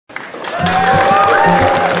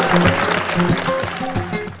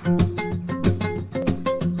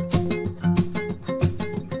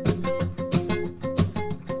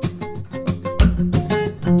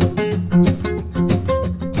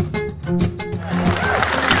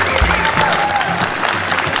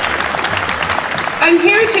I'm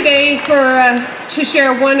here today to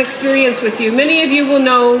share one experience with you. Many of you will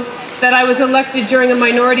know that I was elected during a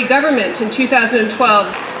minority government in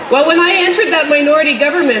 2012. Well, when I entered that minority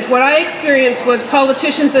government, what I experienced was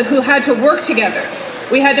politicians who had to work together.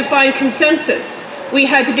 We had to find consensus. We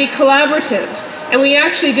had to be collaborative. And we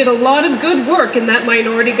actually did a lot of good work in that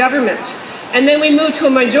minority government. And then we moved to a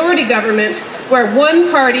majority government where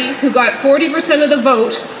one party who got 40% of the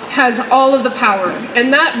vote has all of the power.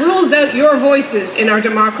 And that rules out your voices in our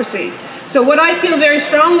democracy. So what I feel very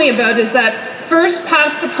strongly about is that first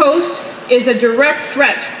past the post is a direct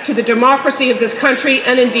threat to the democracy of this country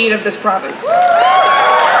and indeed of this province.